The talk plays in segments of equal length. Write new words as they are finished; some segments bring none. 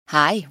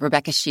Hi,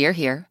 Rebecca Shear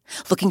here.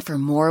 Looking for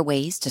more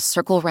ways to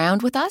circle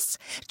round with us?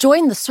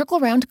 Join the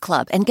Circle Round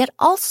Club and get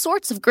all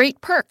sorts of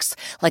great perks,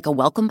 like a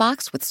welcome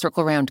box with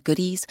Circle Round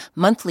goodies,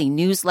 monthly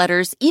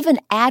newsletters, even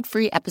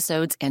ad-free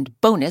episodes,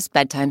 and bonus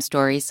bedtime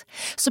stories.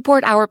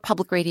 Support our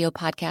public radio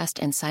podcast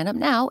and sign up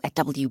now at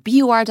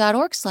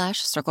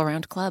wbur.org/Circle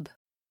Round Club.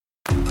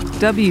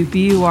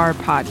 WBUR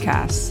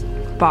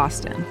Podcasts,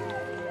 Boston.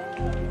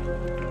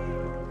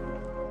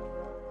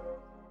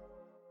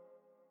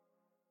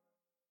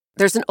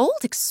 There's an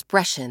old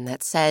expression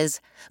that says,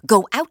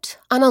 go out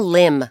on a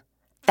limb.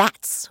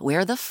 That's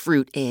where the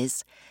fruit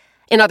is.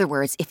 In other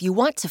words, if you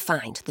want to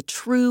find the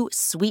true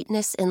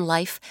sweetness in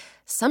life,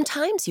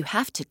 sometimes you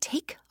have to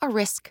take a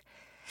risk.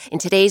 In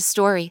today's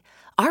story,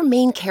 our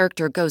main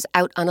character goes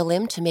out on a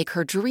limb to make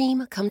her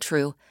dream come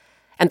true.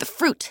 And the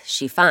fruit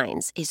she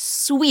finds is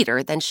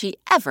sweeter than she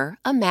ever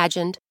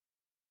imagined.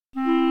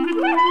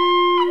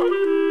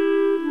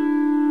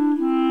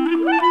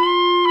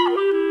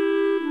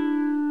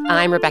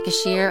 I'm Rebecca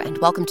Shear, and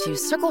welcome to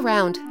Circle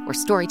Round, where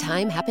story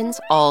time happens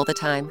all the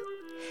time.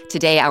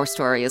 Today, our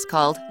story is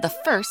called The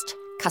First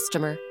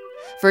Customer.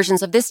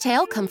 Versions of this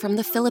tale come from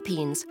the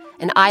Philippines,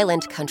 an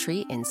island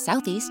country in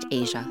Southeast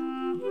Asia.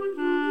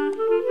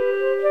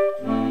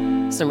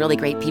 Some really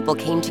great people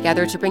came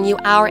together to bring you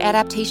our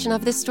adaptation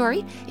of this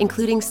story,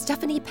 including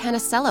Stephanie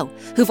Panisello,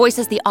 who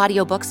voices the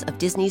audiobooks of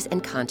Disney's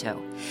Encanto.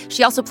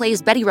 She also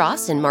plays Betty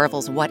Ross in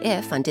Marvel's What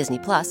If on Disney+,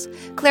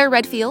 Claire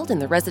Redfield in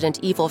the Resident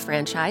Evil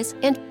franchise,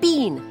 and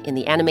Bean in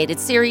the animated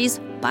series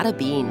Bada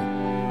Bean.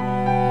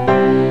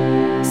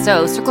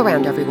 So circle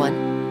around,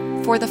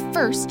 everyone, for The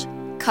First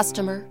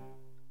Customer.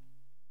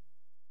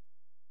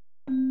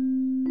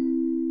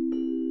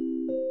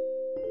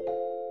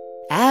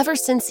 Ever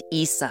since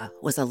Isa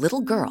was a little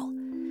girl,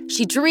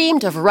 she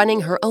dreamed of running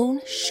her own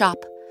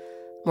shop,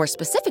 more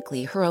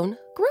specifically her own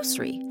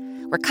grocery,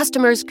 where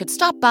customers could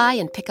stop by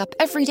and pick up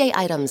everyday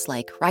items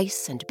like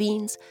rice and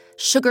beans,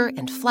 sugar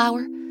and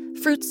flour,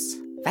 fruits,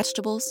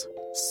 vegetables,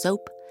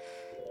 soap.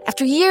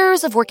 After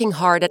years of working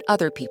hard at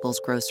other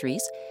people's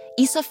groceries,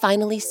 Isa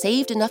finally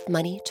saved enough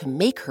money to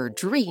make her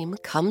dream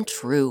come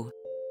true.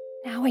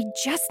 Now I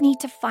just need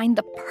to find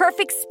the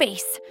perfect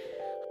space.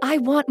 I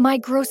want my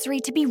grocery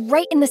to be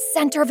right in the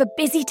center of a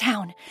busy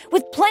town,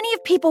 with plenty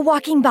of people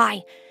walking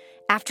by.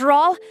 After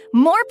all,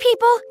 more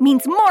people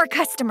means more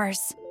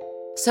customers.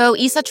 So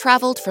Isa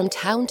traveled from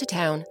town to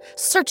town,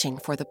 searching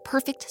for the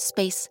perfect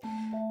space.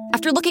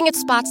 After looking at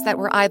spots that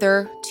were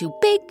either too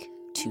big,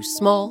 too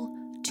small,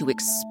 too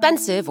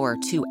expensive, or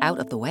too out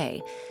of the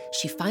way,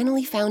 she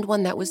finally found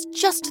one that was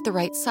just the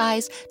right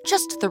size,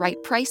 just the right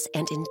price,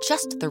 and in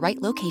just the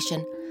right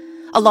location.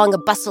 Along a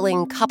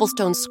bustling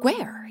cobblestone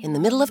square in the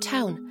middle of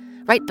town,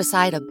 right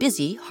beside a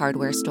busy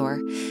hardware store.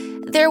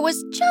 There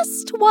was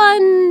just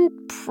one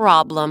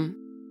problem.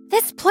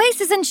 This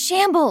place is in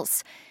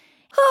shambles.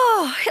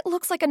 Oh, it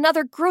looks like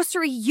another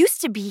grocery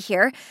used to be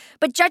here,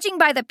 but judging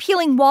by the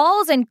peeling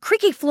walls and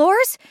creaky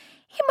floors,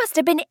 it must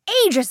have been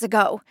ages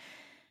ago.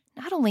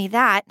 Not only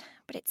that,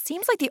 but it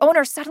seems like the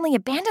owner suddenly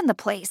abandoned the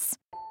place.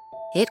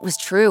 It was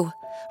true.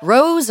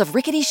 Rows of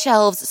rickety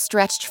shelves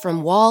stretched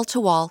from wall to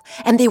wall,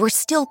 and they were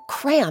still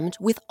crammed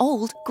with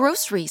old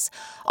groceries,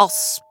 all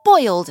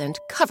spoiled and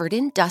covered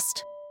in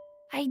dust.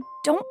 I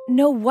don't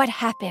know what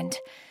happened,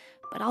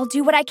 but I'll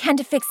do what I can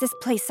to fix this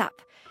place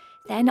up.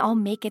 Then I'll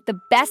make it the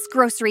best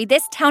grocery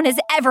this town has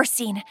ever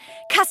seen.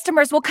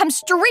 Customers will come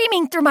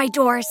streaming through my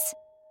doors.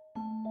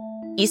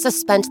 Isa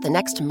spent the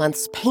next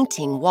months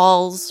painting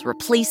walls,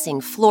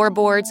 replacing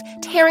floorboards,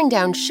 tearing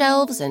down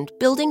shelves, and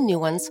building new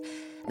ones.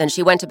 Then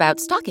she went about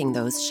stocking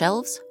those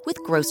shelves with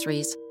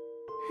groceries.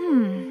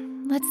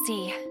 Let's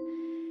see.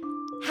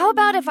 How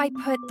about if I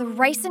put the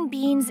rice and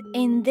beans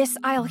in this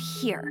aisle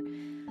here?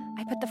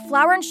 I put the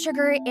flour and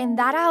sugar in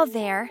that aisle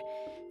there.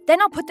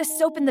 Then I'll put the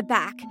soap in the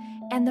back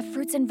and the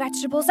fruits and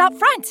vegetables out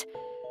front.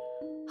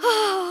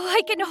 Oh,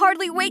 I can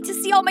hardly wait to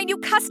see all my new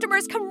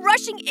customers come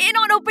rushing in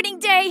on opening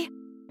day.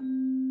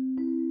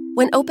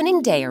 When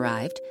opening day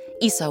arrived,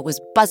 Isa was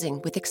buzzing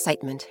with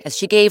excitement as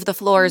she gave the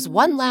floors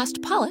one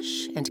last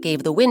polish and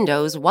gave the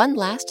windows one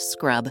last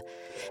scrub.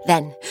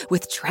 Then,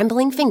 with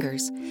trembling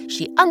fingers,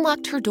 she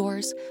unlocked her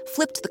doors,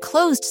 flipped the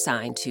closed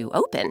sign to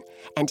open,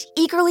 and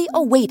eagerly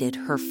awaited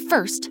her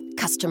first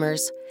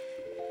customers.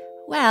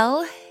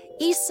 Well,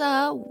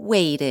 Isa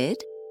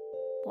waited.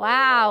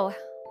 Wow,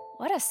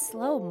 what a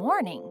slow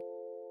morning.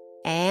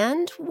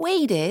 And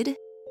waited.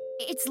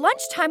 It's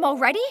lunchtime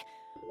already?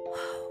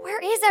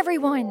 Where is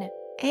everyone?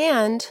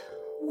 And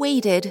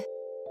waited.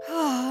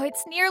 Oh,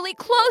 it's nearly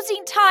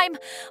closing time.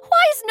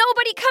 Why is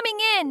nobody coming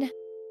in?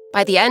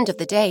 By the end of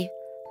the day,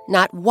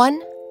 not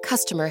one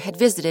customer had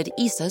visited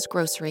Isa's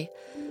grocery.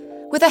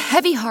 With a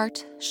heavy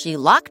heart, she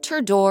locked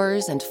her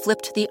doors and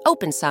flipped the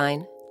open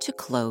sign to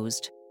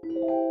closed.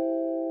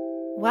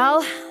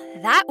 Well,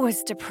 that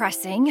was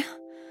depressing.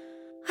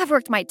 I've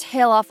worked my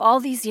tail off all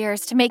these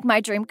years to make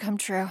my dream come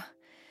true.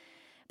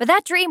 But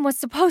that dream was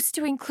supposed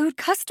to include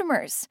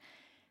customers.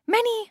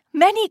 Many,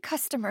 many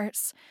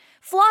customers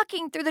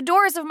flocking through the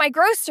doors of my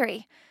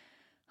grocery.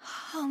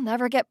 I'll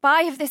never get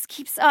by if this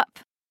keeps up.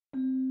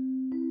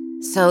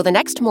 So the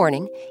next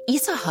morning,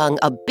 Isa hung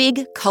a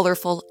big,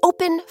 colorful,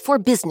 open for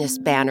business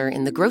banner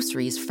in the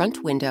grocery's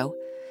front window.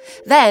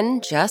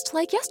 Then, just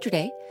like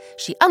yesterday,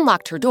 she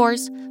unlocked her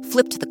doors,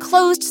 flipped the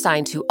closed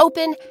sign to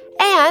open,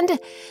 and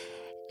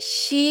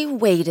she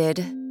waited.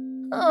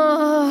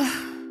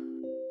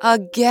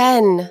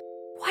 Again.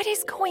 What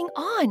is going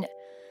on?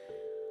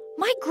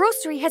 My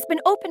grocery has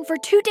been open for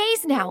 2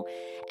 days now,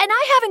 and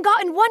I haven't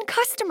gotten one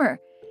customer.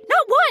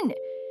 Not one!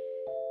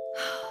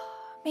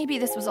 Maybe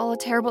this was all a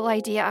terrible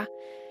idea.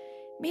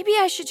 Maybe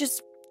I should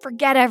just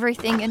forget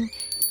everything and...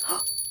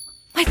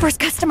 My first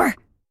customer!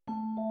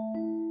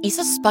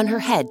 Isa spun her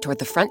head toward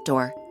the front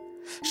door.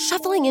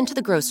 Shuffling into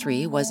the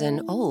grocery was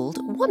an old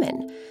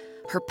woman.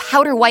 Her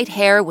powder-white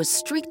hair was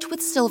streaked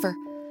with silver,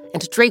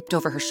 and draped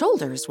over her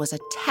shoulders was a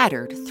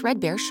tattered,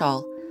 threadbare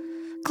shawl.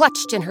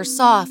 Clutched in her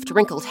soft,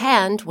 wrinkled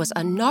hand was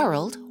a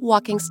gnarled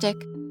walking stick.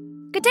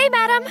 Good day,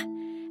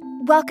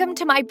 madam. Welcome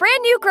to my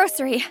brand new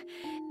grocery.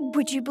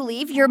 Would you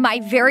believe you're my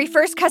very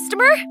first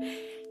customer?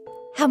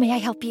 How may I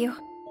help you?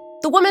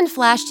 The woman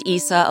flashed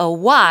Isa a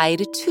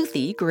wide,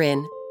 toothy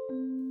grin.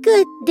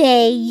 Good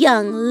day,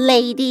 young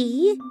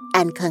lady,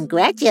 and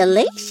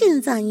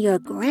congratulations on your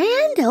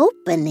grand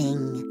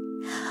opening.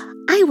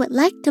 I would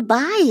like to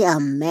buy a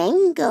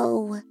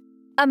mango.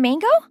 A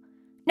mango?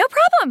 No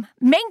problem.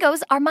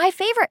 Mangoes are my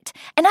favorite,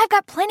 and I've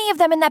got plenty of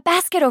them in that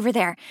basket over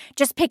there.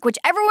 Just pick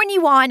whichever one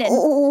you want and...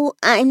 Oh,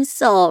 I'm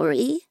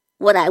sorry.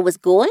 What I was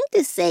going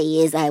to say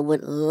is I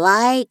would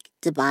like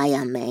to buy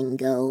a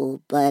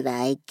mango, but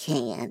I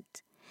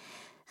can't.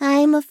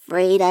 I'm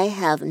afraid I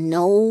have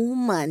no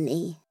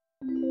money.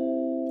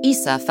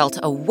 Isa felt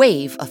a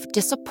wave of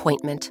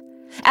disappointment.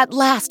 At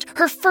last,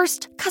 her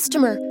first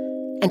customer.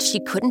 And she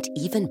couldn't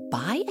even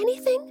buy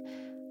anything?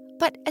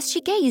 But as she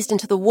gazed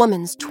into the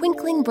woman's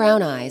twinkling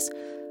brown eyes,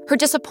 her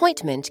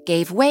disappointment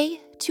gave way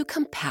to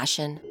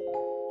compassion.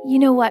 You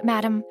know what,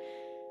 madam?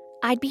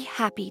 I'd be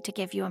happy to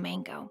give you a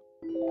mango.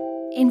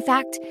 In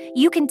fact,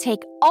 you can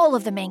take all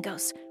of the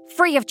mangoes,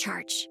 free of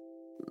charge.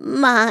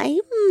 My,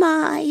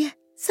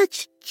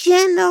 such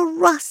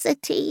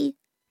generosity.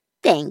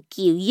 Thank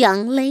you,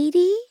 young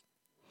lady.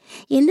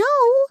 You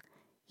know,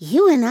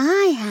 you and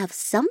I have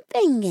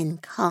something in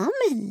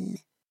common.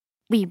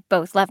 We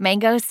both love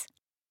mangoes.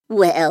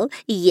 Well,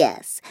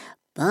 yes,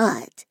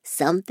 but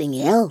something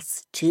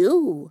else,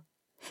 too.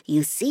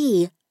 You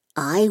see,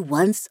 I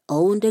once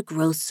owned a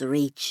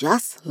grocery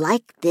just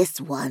like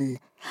this one.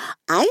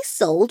 I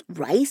sold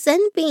rice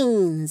and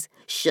beans,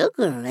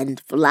 sugar and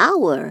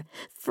flour,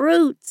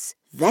 fruits,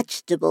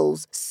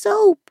 vegetables,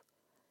 soap.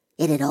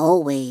 It had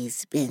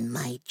always been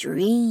my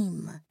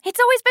dream. It's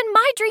always been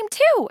my dream,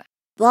 too.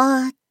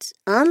 But,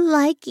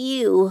 unlike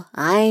you,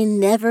 I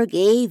never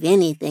gave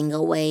anything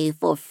away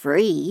for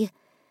free.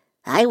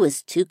 I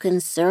was too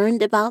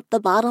concerned about the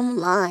bottom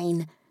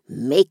line,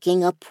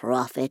 making a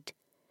profit.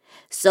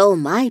 So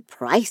my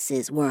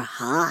prices were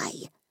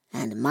high,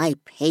 and my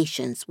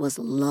patience was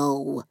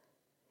low.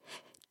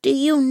 Do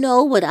you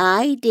know what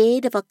I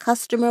did if a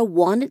customer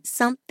wanted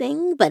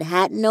something but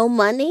had no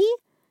money?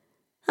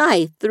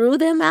 I threw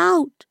them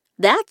out.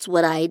 That's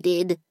what I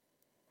did.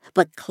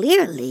 But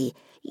clearly,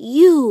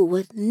 you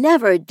would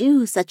never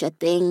do such a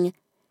thing,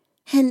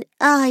 and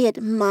I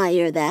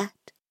admire that.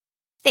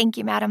 Thank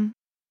you, madam.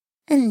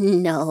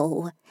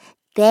 No,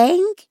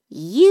 thank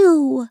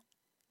you.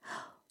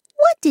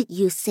 What did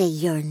you say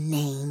your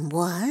name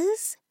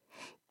was?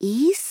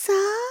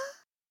 Isa?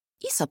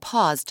 Isa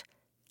paused.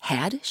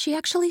 Had she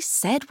actually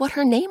said what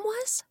her name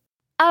was?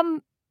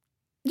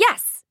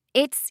 Yes,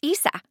 it's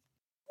Isa.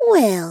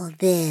 Well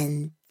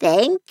then,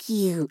 thank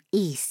you,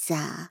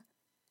 Isa.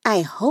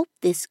 I hope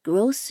this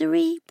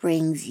grocery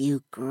brings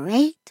you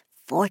great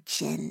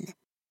fortune.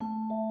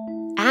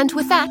 And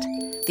with that,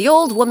 the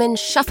old woman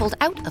shuffled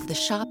out of the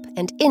shop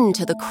and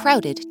into the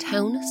crowded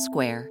town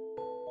square.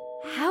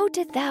 How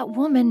did that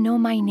woman know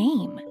my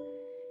name?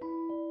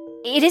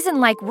 It isn't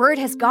like word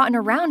has gotten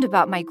around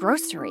about my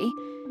grocery.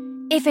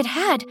 If it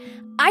had,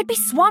 I'd be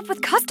swamped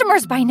with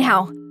customers by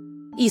now.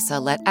 Isa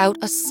let out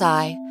a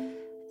sigh.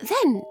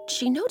 Then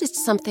she noticed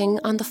something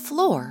on the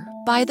floor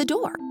by the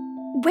door.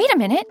 Wait a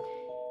minute.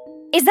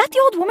 Is that the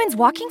old woman's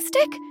walking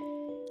stick?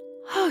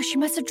 Oh, she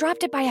must have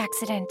dropped it by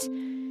accident.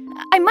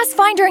 I must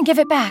find her and give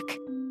it back.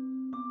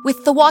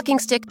 With the walking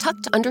stick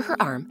tucked under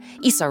her arm,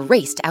 Isa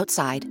raced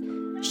outside.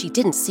 She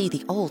didn't see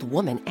the old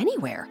woman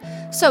anywhere,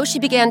 so she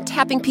began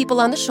tapping people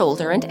on the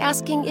shoulder and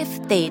asking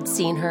if they'd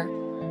seen her.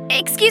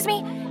 Excuse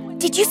me,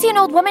 did you see an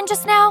old woman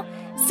just now?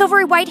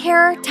 Silvery white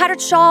hair,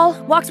 tattered shawl,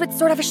 walks with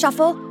sort of a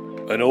shuffle.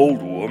 An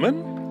old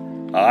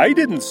woman? I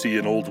didn't see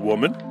an old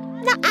woman.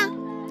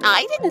 Nuh-uh,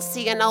 I didn't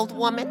see an old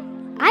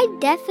woman. I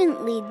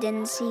definitely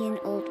didn't see an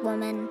old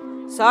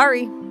woman.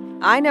 Sorry,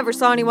 I never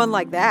saw anyone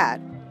like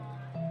that.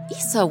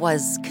 Isa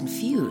was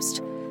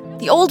confused.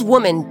 The old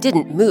woman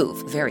didn't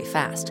move very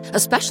fast,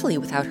 especially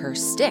without her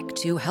stick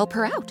to help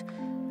her out.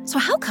 So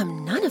how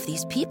come none of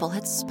these people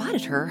had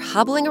spotted her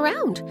hobbling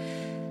around?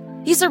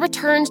 Isa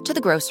returned to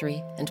the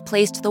grocery and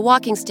placed the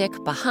walking stick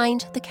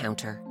behind the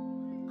counter.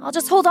 I'll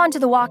just hold on to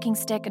the walking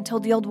stick until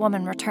the old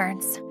woman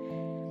returns.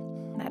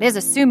 That is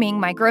assuming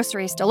my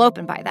grocery is still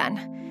open by then.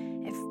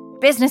 If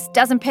business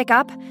doesn't pick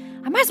up,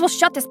 I might as well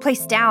shut this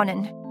place down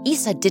and...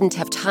 Isa didn't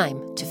have time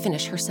to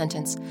finish her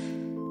sentence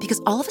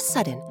because all of a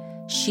sudden,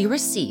 she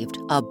received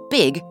a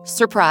big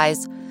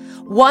surprise.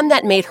 One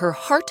that made her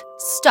heart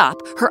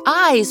stop, her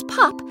eyes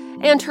pop,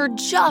 and her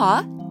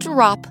jaw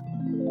drop.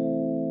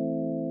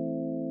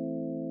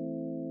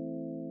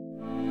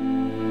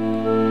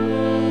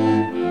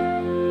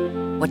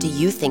 What do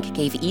you think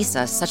gave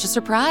Isa such a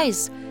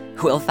surprise?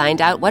 We'll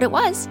find out what it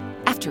was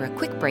after a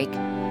quick break.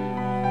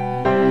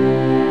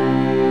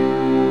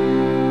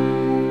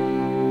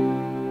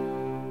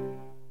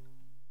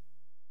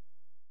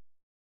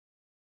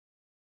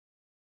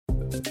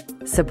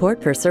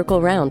 Support for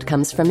Circle Round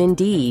comes from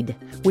Indeed.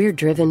 We're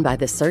driven by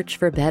the search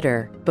for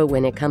better. But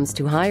when it comes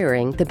to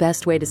hiring, the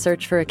best way to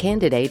search for a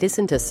candidate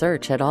isn't to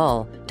search at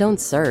all. Don't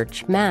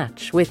search,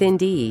 match with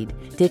Indeed.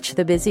 Ditch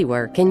the busy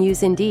work and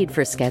use Indeed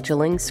for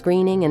scheduling,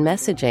 screening, and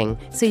messaging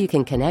so you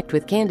can connect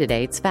with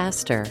candidates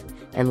faster.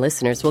 And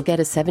listeners will get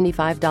a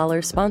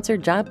 $75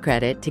 sponsored job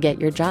credit to get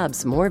your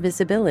jobs more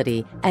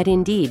visibility at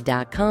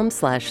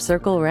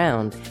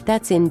Indeed.com/CircleRound.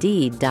 That's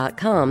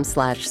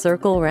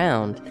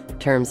Indeed.com/CircleRound.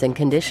 Terms and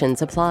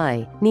conditions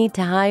apply. Need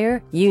to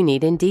hire? You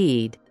need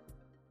Indeed.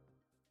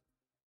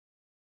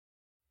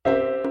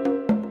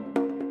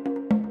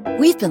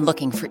 We've been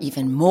looking for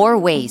even more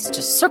ways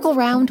to circle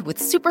round with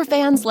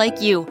superfans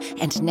like you,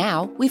 and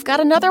now we've got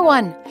another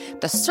one,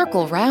 the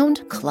Circle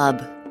Round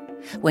Club.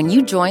 When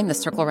you join the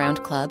Circle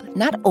Round Club,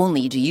 not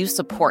only do you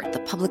support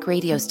the public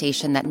radio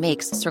station that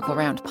makes Circle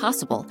Round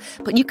possible,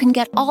 but you can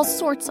get all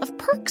sorts of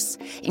perks,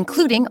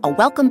 including a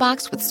welcome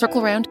box with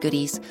Circle Round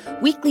goodies,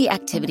 weekly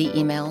activity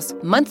emails,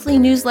 monthly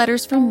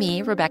newsletters from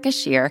me, Rebecca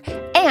Shear,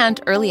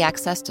 and early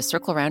access to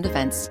Circle Round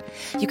events.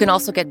 You can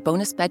also get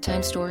bonus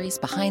bedtime stories,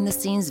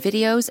 behind-the-scenes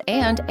videos,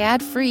 and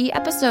ad-free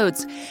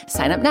episodes.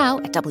 Sign up now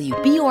at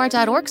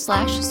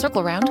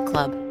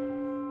wbur.org/CircleRoundClub.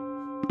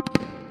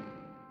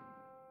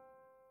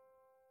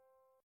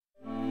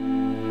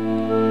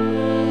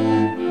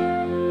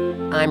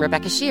 I'm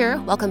Rebecca Shear.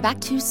 Welcome back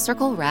to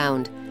Circle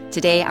Round.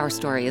 Today, our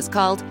story is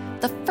called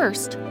The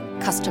First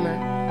Customer.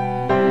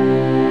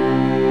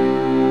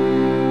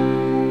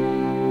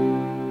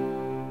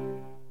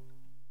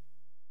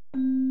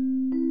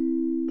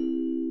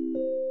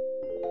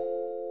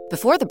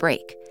 Before the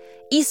break,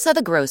 Isa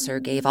the grocer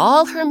gave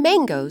all her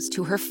mangoes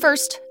to her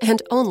first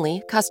and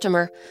only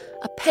customer,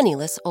 a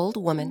penniless old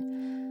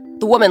woman.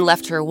 The woman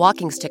left her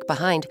walking stick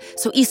behind,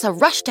 so Isa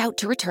rushed out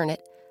to return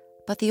it.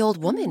 But the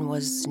old woman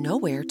was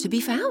nowhere to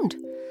be found.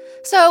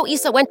 So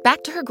Isa went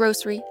back to her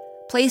grocery,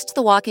 placed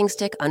the walking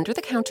stick under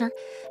the counter,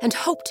 and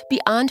hoped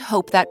beyond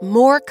hope that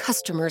more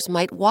customers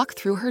might walk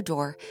through her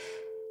door.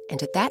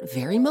 And at that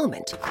very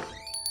moment,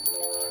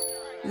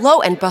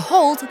 lo and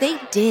behold, they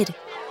did.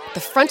 The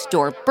front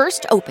door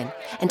burst open,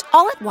 and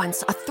all at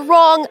once a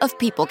throng of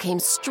people came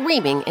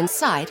streaming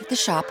inside the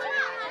shop.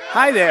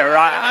 Hi there,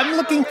 I'm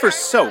looking for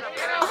soap.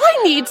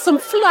 I need some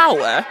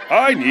flour.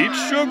 I need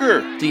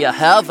sugar. Do you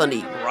have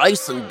any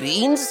rice and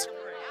beans?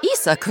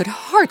 Isa could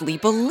hardly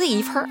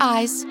believe her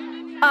eyes.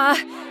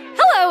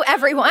 Hello,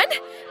 everyone.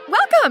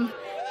 Welcome.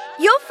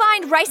 You'll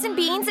find rice and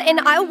beans in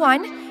aisle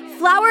 1,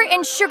 flour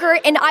and sugar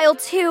in aisle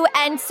 2,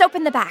 and soap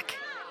in the back.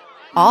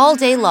 All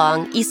day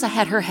long, Isa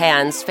had her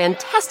hands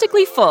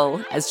fantastically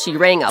full as she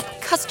rang up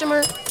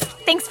customer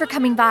Thanks for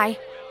coming by.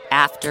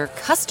 after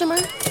customer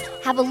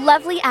Have a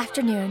lovely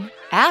afternoon.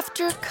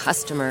 after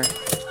customer.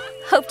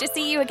 Hope to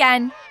see you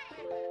again.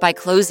 By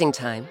closing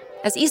time,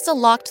 as Isa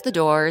locked the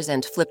doors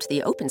and flipped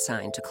the open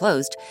sign to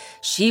closed,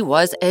 she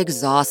was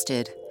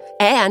exhausted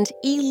and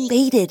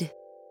elated.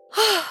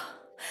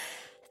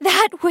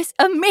 That was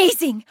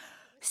amazing.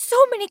 So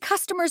many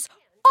customers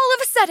all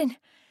of a sudden.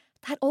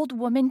 That old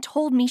woman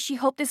told me she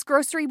hoped this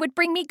grocery would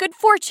bring me good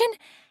fortune,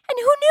 and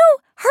who knew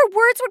her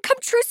words would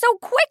come true so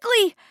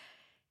quickly?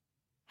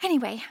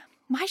 Anyway,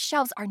 my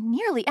shelves are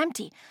nearly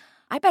empty.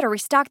 I better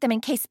restock them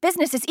in case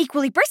business is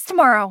equally brisk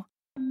tomorrow.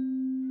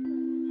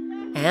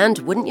 And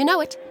wouldn't you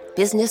know it,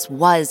 business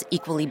was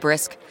equally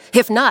brisk,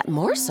 if not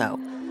more so.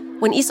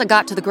 When Isa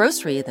got to the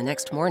grocery the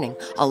next morning,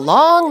 a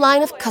long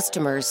line of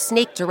customers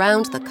snaked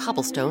around the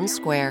cobblestone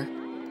square.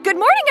 Good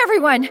morning,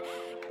 everyone.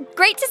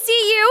 Great to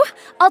see you.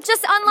 I'll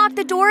just unlock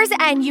the doors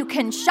and you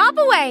can shop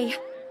away.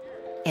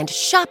 And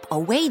shop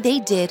away they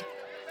did,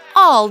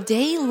 all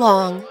day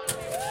long.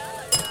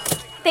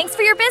 Thanks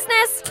for your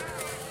business.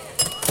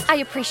 I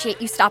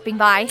appreciate you stopping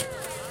by.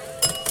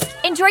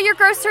 Enjoy your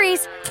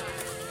groceries.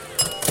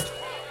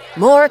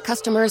 More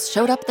customers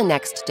showed up the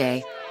next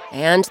day,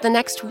 and the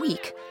next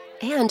week,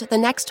 and the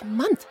next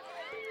month.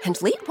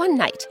 And late one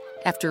night,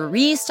 after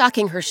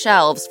restocking her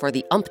shelves for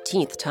the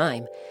umpteenth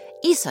time,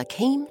 Isa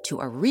came to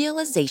a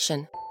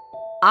realization.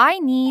 I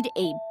need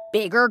a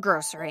bigger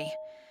grocery.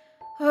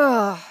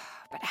 But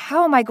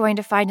how am I going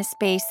to find a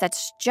space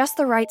that's just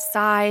the right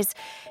size,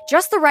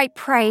 just the right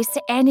price,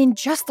 and in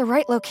just the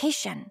right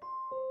location?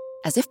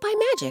 As if by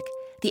magic,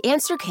 the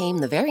answer came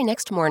the very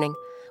next morning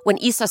when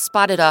Isa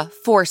spotted a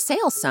for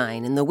sale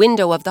sign in the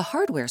window of the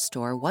hardware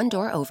store one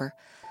door over.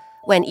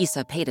 When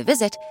Isa paid a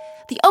visit,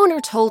 the owner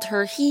told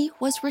her he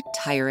was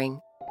retiring.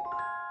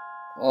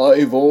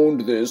 I've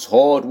owned this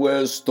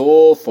hardware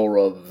store for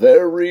a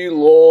very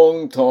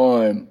long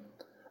time,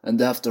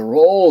 and after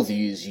all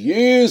these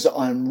years,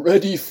 I'm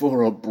ready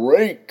for a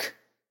break.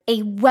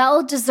 A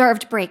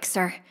well-deserved break,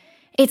 sir.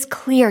 It's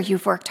clear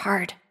you've worked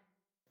hard.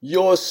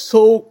 You're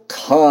so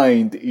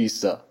kind,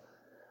 Isa.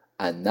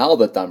 And now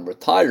that I'm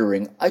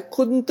retiring, I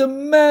couldn't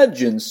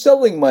imagine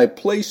selling my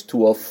place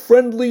to a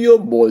friendlier,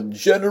 more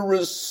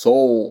generous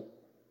soul.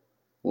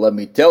 Let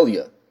me tell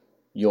you,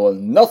 you're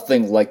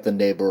nothing like the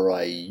neighbor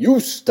I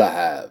used to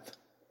have.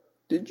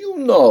 Did you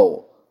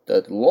know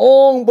that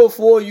long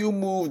before you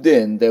moved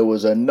in, there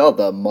was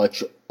another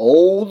much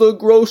older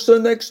grocer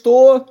next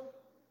door?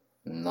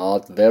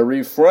 Not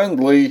very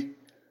friendly.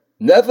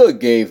 Never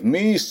gave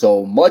me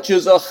so much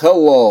as a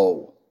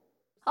hello.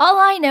 All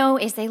I know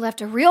is they left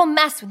a real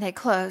mess when they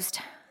closed.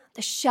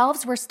 The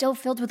shelves were still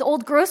filled with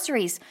old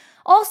groceries,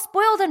 all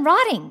spoiled and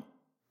rotting.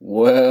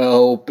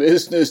 Well,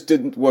 business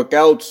didn't work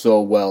out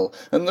so well,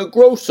 and the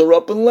grocer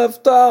up and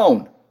left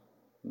town.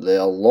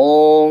 They're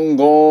long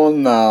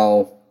gone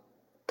now.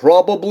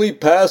 Probably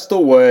passed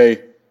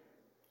away.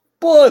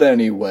 But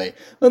anyway,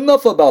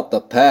 enough about the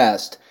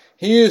past.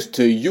 Here's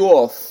to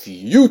your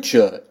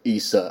future,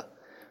 Isa.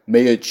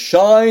 May it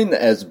shine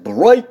as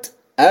bright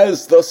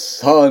as the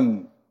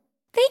sun.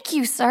 Thank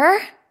you,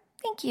 sir.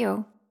 Thank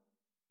you.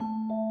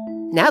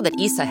 Now that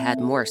Isa had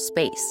more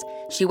space,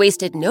 she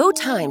wasted no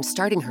time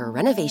starting her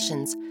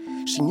renovations.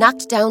 She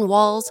knocked down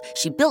walls,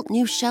 she built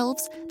new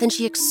shelves, then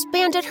she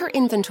expanded her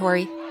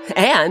inventory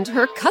and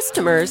her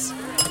customers.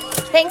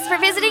 Thanks for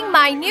visiting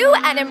my new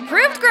and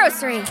improved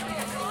grocery.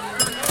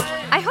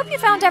 I hope you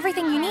found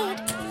everything you need.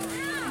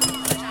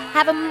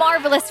 Have a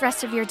marvelous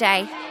rest of your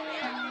day.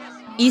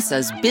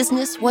 Isa's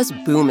business was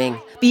booming,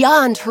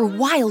 beyond her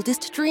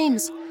wildest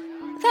dreams.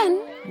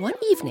 Then, one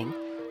evening,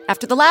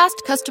 after the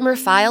last customer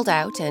filed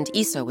out and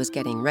Isa was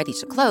getting ready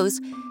to close,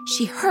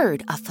 she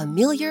heard a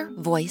familiar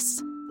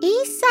voice.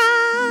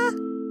 Isa!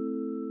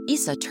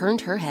 Isa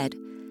turned her head,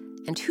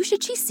 and who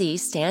should she see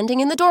standing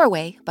in the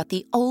doorway but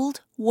the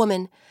old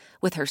woman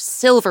with her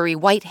silvery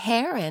white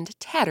hair and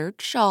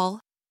tattered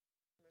shawl.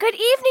 Good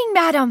evening,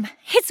 madam.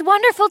 It's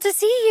wonderful to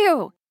see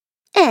you.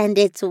 And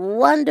it's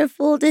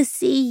wonderful to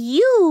see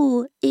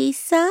you,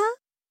 Isa.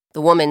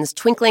 The woman's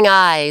twinkling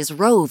eyes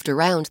roved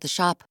around the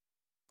shop.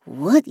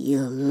 Would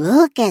you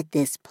look at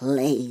this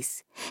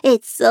place?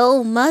 It's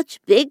so much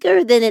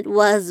bigger than it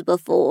was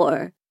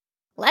before.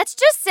 Let's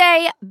just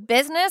say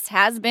business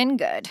has been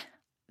good.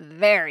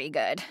 Very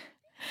good.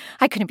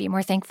 I couldn't be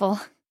more thankful.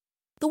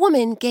 The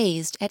woman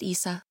gazed at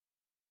Isa.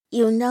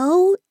 You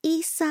know,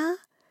 Isa,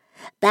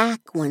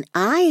 back when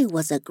I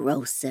was a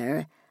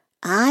grocer,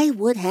 I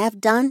would have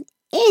done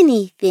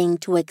anything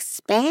to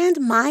expand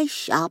my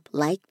shop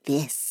like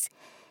this.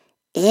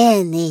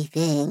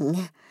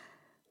 Anything.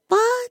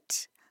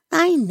 But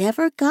I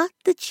never got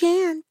the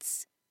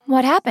chance.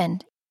 What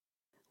happened?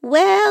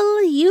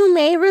 Well, you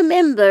may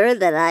remember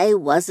that I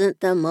wasn't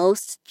the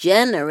most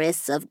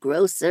generous of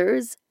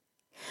grocers.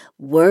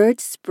 Word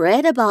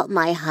spread about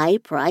my high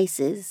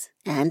prices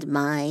and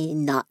my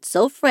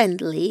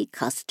not-so-friendly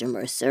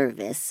customer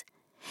service,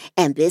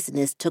 and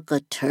business took a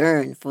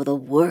turn for the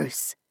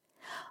worse.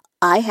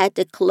 I had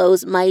to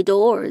close my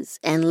doors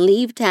and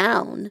leave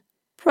town,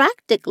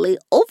 practically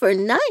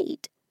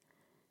overnight.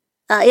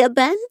 I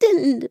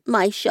abandoned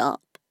my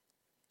shop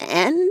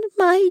and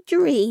my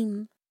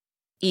dream.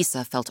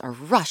 Isa felt a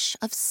rush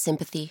of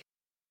sympathy.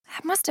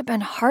 That must have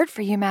been hard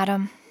for you,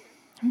 madam.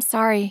 I'm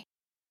sorry.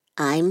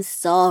 I'm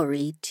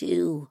sorry,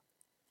 too.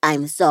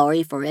 I'm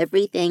sorry for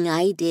everything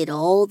I did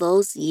all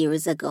those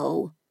years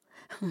ago.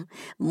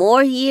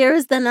 More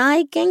years than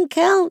I can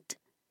count.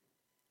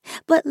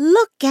 But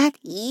look at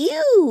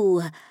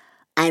you!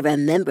 I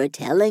remember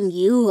telling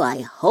you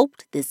I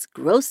hoped this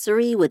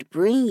grocery would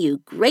bring you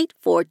great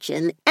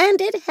fortune,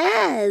 and it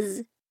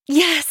has.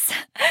 Yes.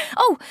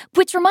 Oh,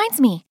 which reminds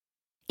me.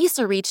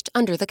 Isa reached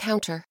under the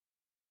counter.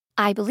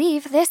 I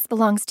believe this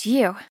belongs to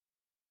you.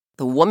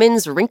 The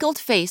woman's wrinkled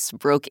face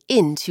broke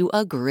into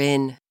a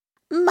grin.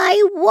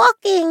 My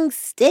walking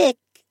stick.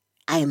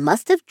 I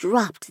must have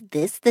dropped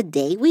this the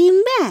day we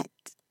met.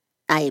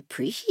 I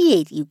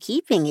appreciate you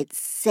keeping it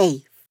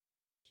safe.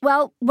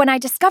 Well, when I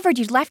discovered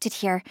you'd left it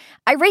here,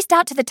 I raced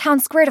out to the town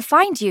square to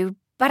find you,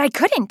 but I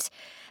couldn't.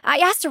 I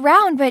asked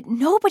around, but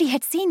nobody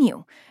had seen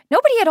you.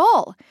 Nobody at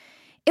all.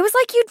 It was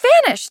like you'd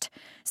vanished.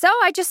 So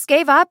I just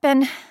gave up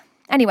and...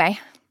 Anyway,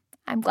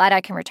 I'm glad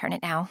I can return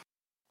it now.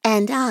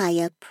 And I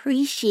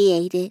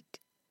appreciate it.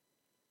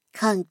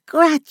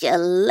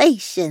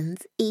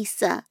 Congratulations,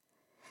 Isa.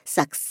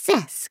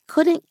 Success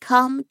couldn't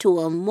come to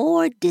a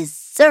more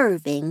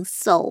deserving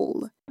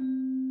soul.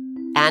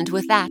 And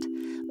with that,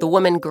 the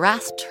woman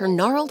grasped her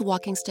gnarled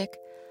walking stick,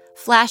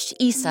 flashed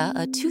Isa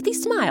a toothy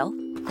smile,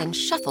 and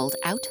shuffled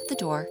out the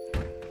door.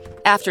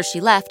 After she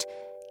left,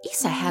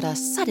 Isa had a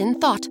sudden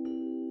thought.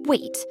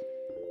 Wait,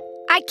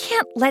 I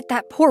can't let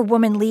that poor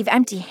woman leave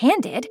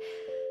empty-handed.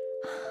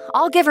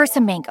 I'll give her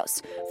some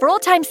mangoes, for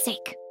old time's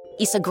sake.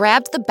 Isa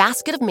grabbed the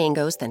basket of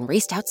mangoes, then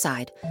raced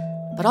outside.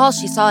 But all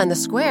she saw in the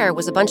square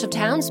was a bunch of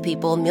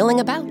townspeople milling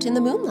about in the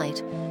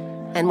moonlight.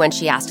 And when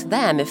she asked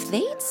them if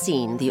they'd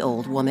seen the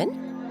old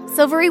woman,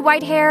 silvery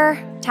white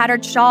hair,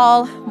 tattered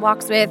shawl,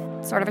 walks with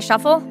sort of a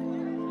shuffle,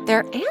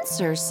 their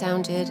answers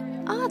sounded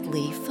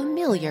oddly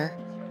familiar.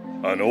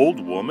 An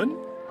old woman?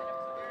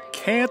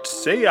 Can't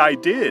say I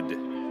did.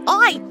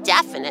 I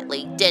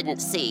definitely didn't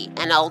see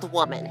an old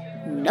woman.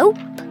 Nope,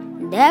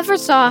 never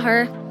saw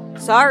her.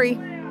 Sorry,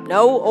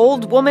 no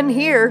old woman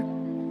here.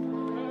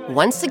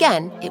 Once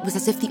again, it was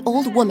as if the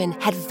old woman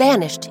had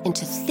vanished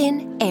into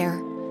thin air.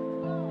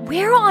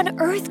 Where on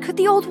earth could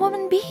the old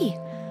woman be?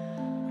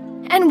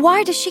 And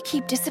why does she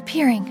keep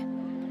disappearing?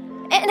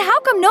 And how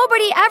come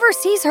nobody ever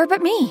sees her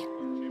but me?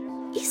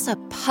 Isa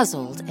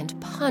puzzled and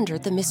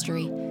pondered the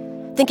mystery,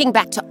 thinking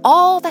back to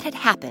all that had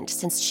happened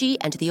since she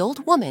and the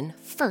old woman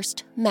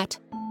first met.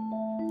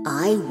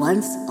 I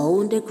once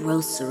owned a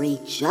grocery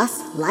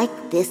just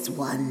like this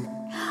one.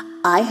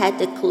 I had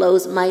to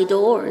close my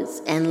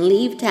doors and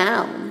leave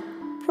town,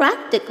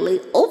 practically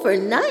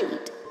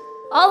overnight.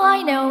 All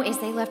I know is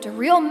they left a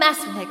real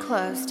mess when they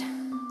closed.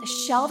 The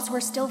shelves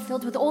were still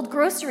filled with old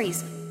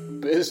groceries.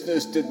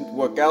 Business didn't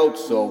work out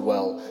so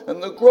well,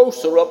 and the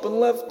grocer up and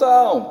left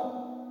town.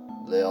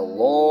 They're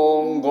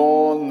long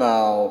gone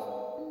now.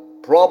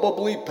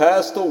 Probably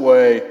passed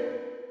away.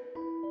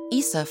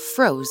 Isa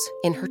froze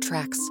in her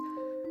tracks.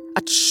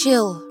 A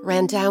chill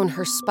ran down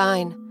her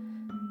spine.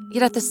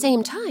 Yet at the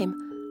same time,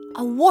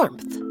 a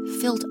warmth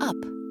filled up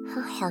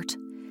her heart.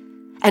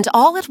 And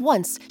all at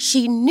once,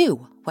 she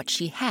knew what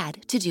she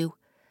had to do.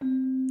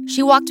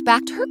 She walked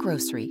back to her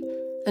grocery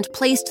and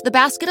placed the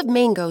basket of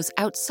mangoes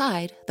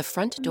outside the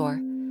front door.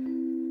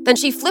 Then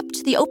she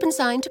flipped the open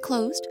sign to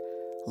closed,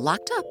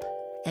 locked up,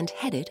 and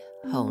headed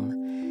home.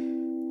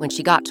 When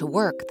she got to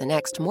work the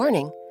next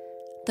morning,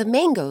 the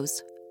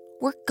mangoes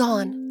were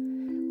gone.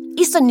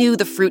 Isa knew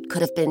the fruit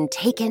could have been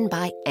taken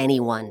by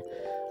anyone.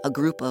 A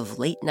group of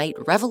late-night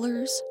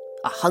revelers,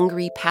 a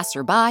hungry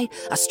passerby,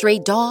 a stray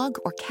dog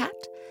or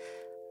cat.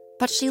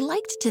 But she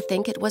liked to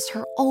think it was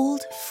her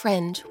old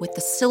friend with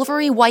the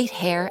silvery white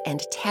hair and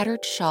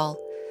tattered shawl,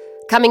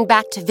 coming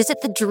back to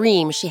visit the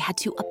dream she had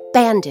to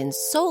abandon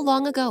so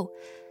long ago,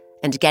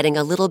 and getting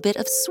a little bit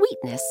of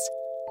sweetness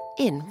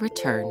in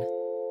return.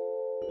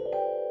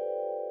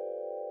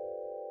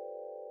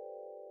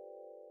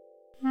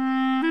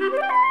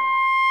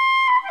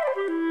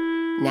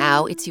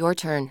 Now it's your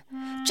turn.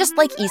 Just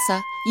like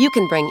Isa, you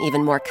can bring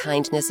even more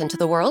kindness into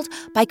the world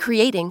by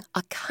creating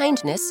a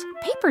kindness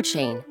paper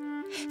chain.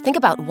 Think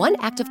about one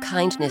act of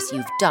kindness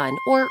you've done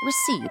or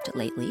received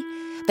lately,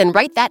 then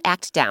write that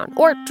act down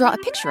or draw a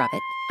picture of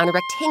it on a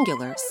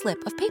rectangular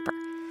slip of paper.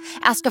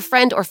 Ask a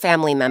friend or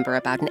family member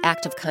about an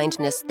act of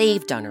kindness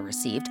they've done or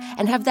received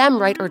and have them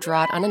write or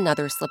draw it on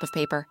another slip of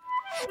paper.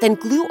 Then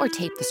glue or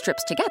tape the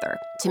strips together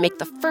to make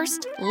the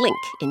first link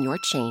in your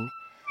chain.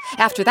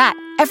 After that,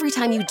 every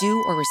time you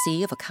do or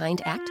receive a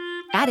kind act,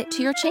 add it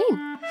to your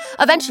chain.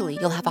 Eventually,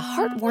 you'll have a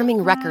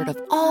heartwarming record of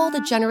all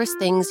the generous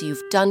things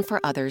you've done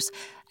for others,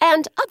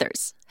 and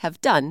others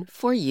have done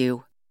for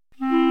you.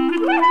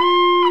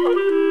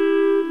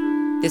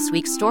 This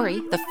week's story,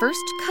 The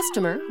First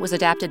Customer, was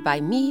adapted by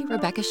me,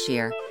 Rebecca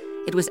Shear.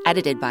 It was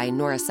edited by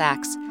Nora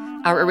Sachs.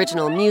 Our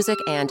original music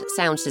and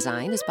sound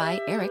design is by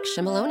Eric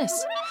Shimalonis.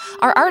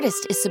 Our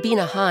artist is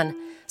Sabina Hahn.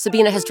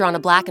 Sabina has drawn a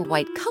black and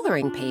white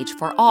coloring page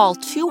for all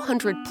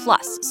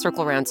 200-plus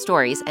Circle Round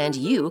stories, and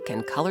you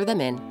can color them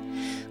in.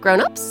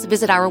 Grown-ups,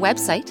 visit our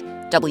website,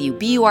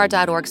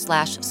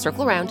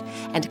 wbur.org/circleround,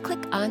 and click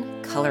on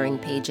Coloring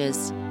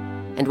Pages.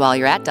 And while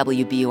you're at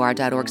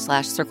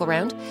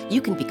wbur.org/circleround,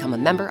 you can become a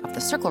member of the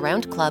Circle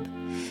Round Club.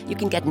 You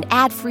can get an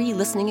ad-free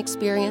listening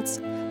experience,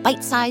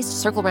 bite-sized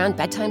Circle Round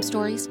bedtime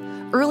stories,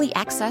 early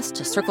access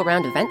to Circle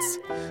Round events,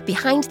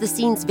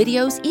 behind-the-scenes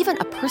videos, even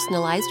a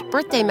personalized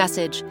birthday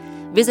message.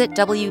 Visit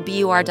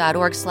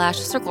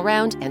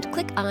wbur.org/circleround and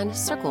click on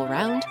Circle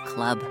Round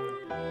Club.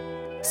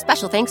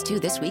 Special thanks to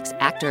this week's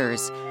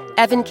actors: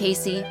 Evan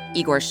Casey,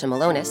 Igor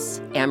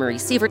Shimalonis, Amory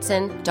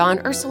Sievertson, Dawn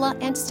Ursula,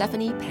 and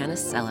Stephanie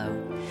Panisello.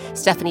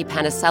 Stephanie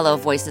Panisello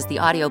voices the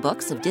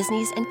audiobooks of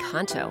Disney's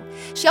Encanto.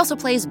 She also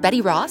plays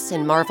Betty Ross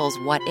in Marvel's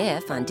What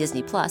If on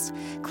Disney+,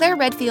 Claire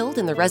Redfield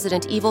in the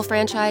Resident Evil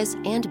franchise,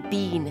 and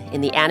Bean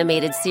in the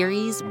animated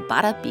series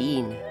Bada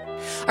Bean.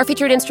 Our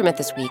featured instrument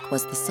this week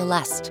was the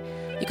Celeste.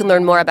 You can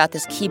learn more about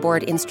this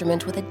keyboard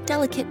instrument with a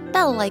delicate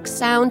bell-like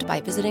sound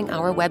by visiting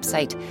our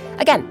website.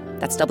 Again,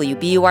 that's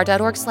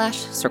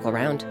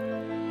wbur.org/circleround.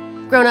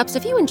 Grown-ups,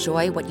 if you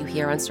enjoy what you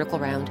hear on Circle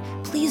Round,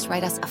 please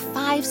write us a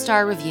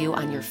 5-star review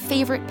on your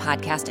favorite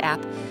podcast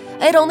app.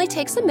 It only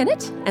takes a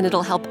minute, and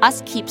it'll help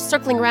us keep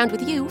circling around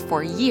with you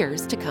for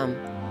years to come.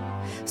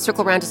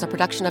 Circle Round is a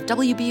production of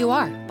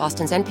WBUR,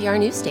 Boston's NPR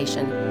news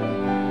station.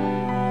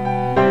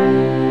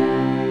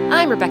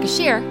 I'm Rebecca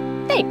Shear.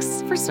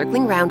 Thanks for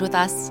circling round with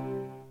us.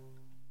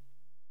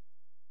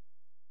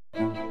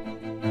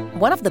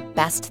 One of the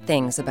best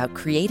things about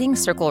creating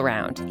Circle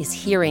Round is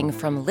hearing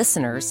from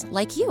listeners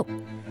like you.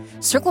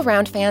 Circle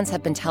Round fans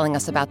have been telling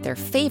us about their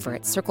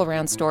favorite Circle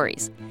Round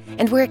stories,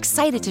 and we're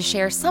excited to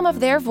share some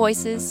of their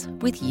voices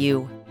with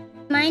you.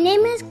 My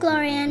name is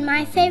Gloria, and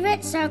my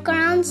favorite Circle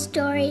Round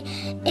story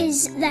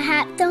is the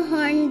hat, the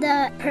horn,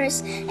 the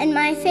purse. And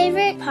my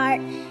favorite part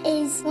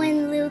is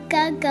when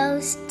Luca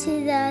goes to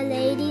the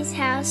lady's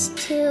house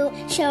to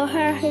show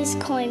her his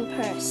coin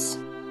purse.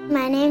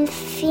 My name's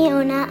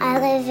Fiona. I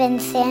live in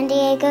San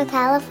Diego,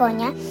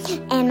 California,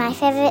 and my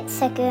favorite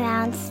Circle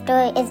Round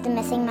story is The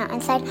Missing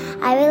Mountainside.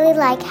 I really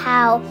like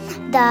how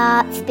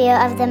the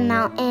spirit of the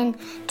mountain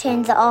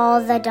turns all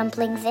the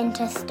dumplings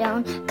into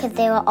stone because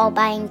they were all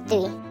buying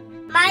 3.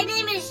 My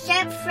name is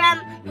Jeff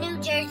from New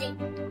Jersey,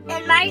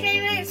 and my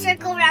favorite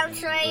Circle Round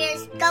story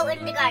is Goat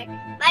in the Garden.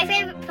 My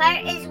favorite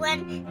part is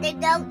when the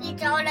goat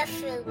eats all the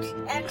fruit,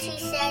 and she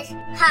says,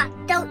 "Ha,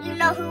 don't you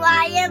know who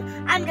I am?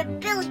 I'm the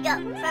Billy Goat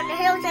from the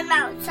hills and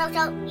mountains, so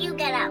you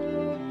get out."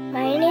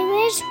 My name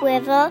is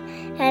River,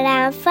 and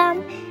I'm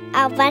from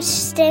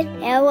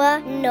Western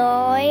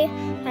Illinois,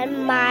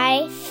 and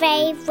my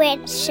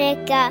favorite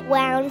Circle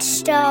Round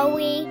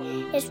story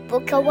is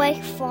Book of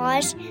White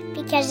Falls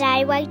because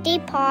I like the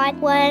part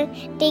when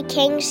the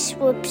king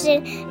swoops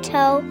in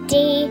to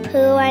the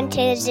pool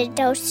until the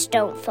toast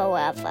stone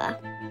forever.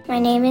 My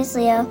name is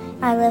Leo.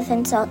 I live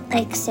in Salt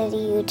Lake City,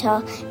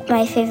 Utah.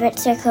 My favorite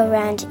Circle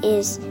Round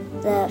is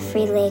the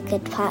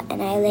three-legged pot,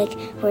 and I like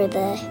where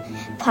the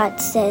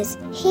pot says,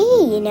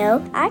 "Hey,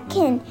 I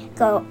can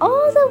go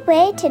all the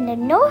way to the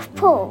North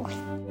Pole."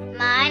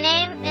 My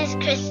name is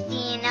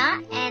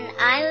Christina, and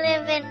I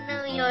live in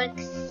New York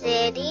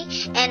City,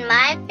 and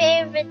my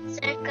favorite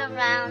Circle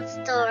Round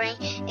story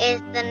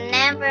is the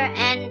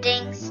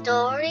never-ending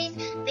stories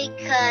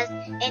because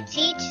it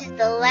teaches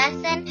the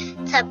lesson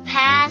to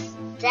pass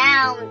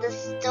down the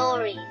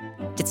story.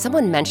 Did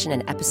someone mention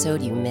an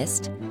episode you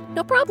missed?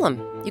 No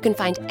problem. You can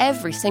find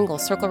every single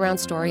Circle Round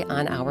story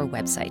on our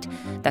website.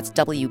 That's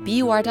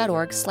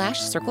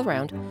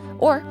wbur.org/circleround,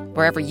 or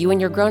wherever you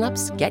and your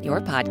grown-ups get your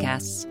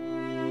podcasts.